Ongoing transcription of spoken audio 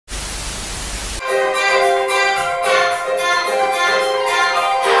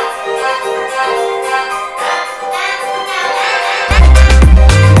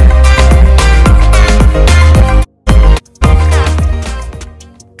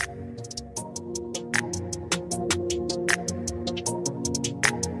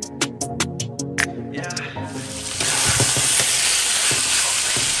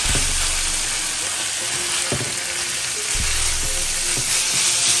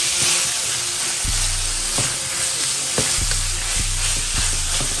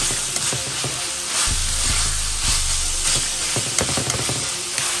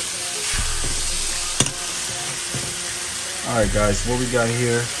Alright guys, what we got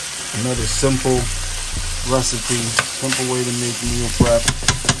here, another simple recipe, simple way to make meal prep.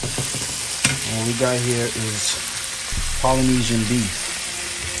 And what we got here is Polynesian beef.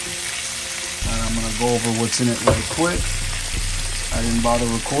 And I'm going to go over what's in it right quick. I didn't bother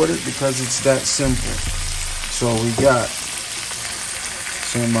to record it because it's that simple. So we got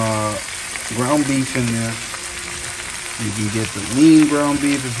some ground beef in there. You can get the lean ground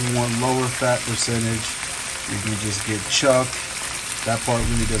beef if you want lower fat percentage. You can just get chuck. That part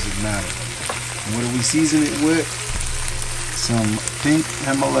really doesn't matter. And what do we season it with? Some pink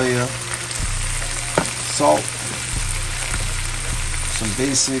Himalaya salt, some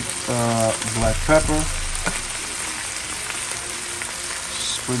basic black pepper,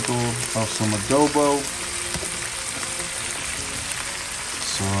 sprinkle of some adobo,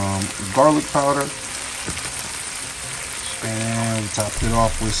 some garlic powder, and we topped it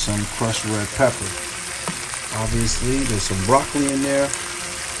off with some crushed red pepper. Obviously, there's some broccoli in there,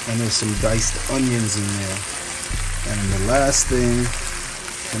 and there's some diced onions in there. And the last thing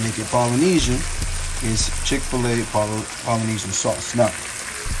to make it Polynesian is Chick-fil-A Polynesian sauce. Now,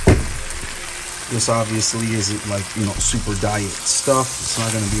 this obviously isn't like, you know, super diet stuff. It's not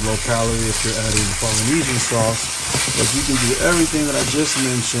going to be low calorie if you're adding the Polynesian sauce. But you can do everything that I just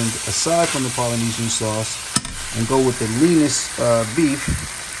mentioned aside from the Polynesian sauce and go with the leanest beef.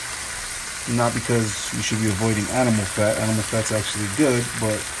 Not because you should be avoiding animal fat. Animal fat's actually good,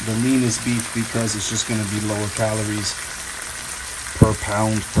 but the leanest beef because it's just going to be lower calories per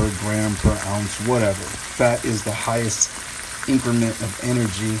pound, per gram, per ounce, whatever. Fat is the highest increment of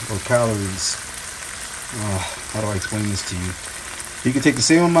energy or calories. How do I explain this to you? You can take the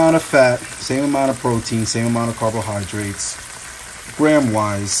same amount of fat, same amount of protein, same amount of carbohydrates,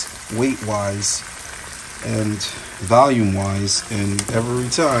 gram-wise, weight-wise, and volume-wise, and every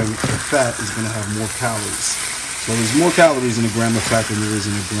time the fat is going to have more calories. So there's more calories in a gram of fat than there is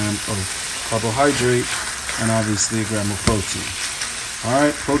in a gram of carbohydrate, and obviously a gram of protein.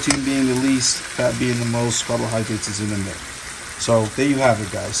 Alright, protein being the least, fat being the most, carbohydrates is in the middle. So there you have it,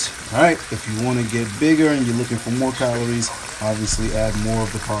 guys. Alright, if you want to get bigger and you're looking for more calories, obviously add more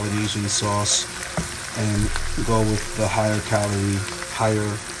of the Polynesian sauce and go with the higher calorie, higher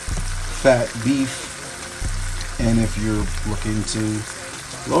fat beef. And if you're looking to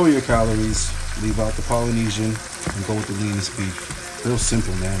lower your calories, leave out the Polynesian and go with the leanest beef. Real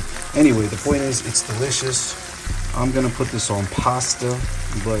simple, man. Anyway, the point is, it's delicious. I'm gonna put this on pasta,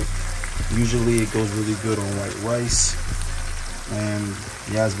 but usually it goes really good on white rice and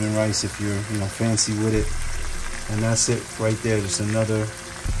yasmin rice if you're, you know, fancy with it. And that's it right there. Just another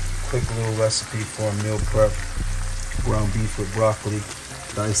quick little recipe for a meal prep. Ground beef with broccoli,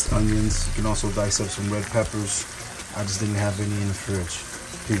 diced onions. You can also dice up some red peppers. I just didn't have any in the fridge.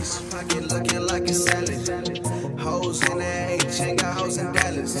 Peace. Looking like a salad. Hoes in the H, ain't got hoes in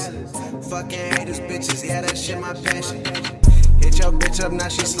Dallas. Fucking haters, bitches, yeah, that shit my passion. Hit your bitch up, now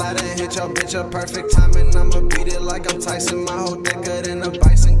she sliding. Hit your bitch up, perfect timing. I'ma beat it like I'm Tyson. My whole thicker than a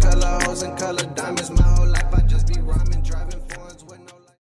bison. Color hoes and color diamonds. My whole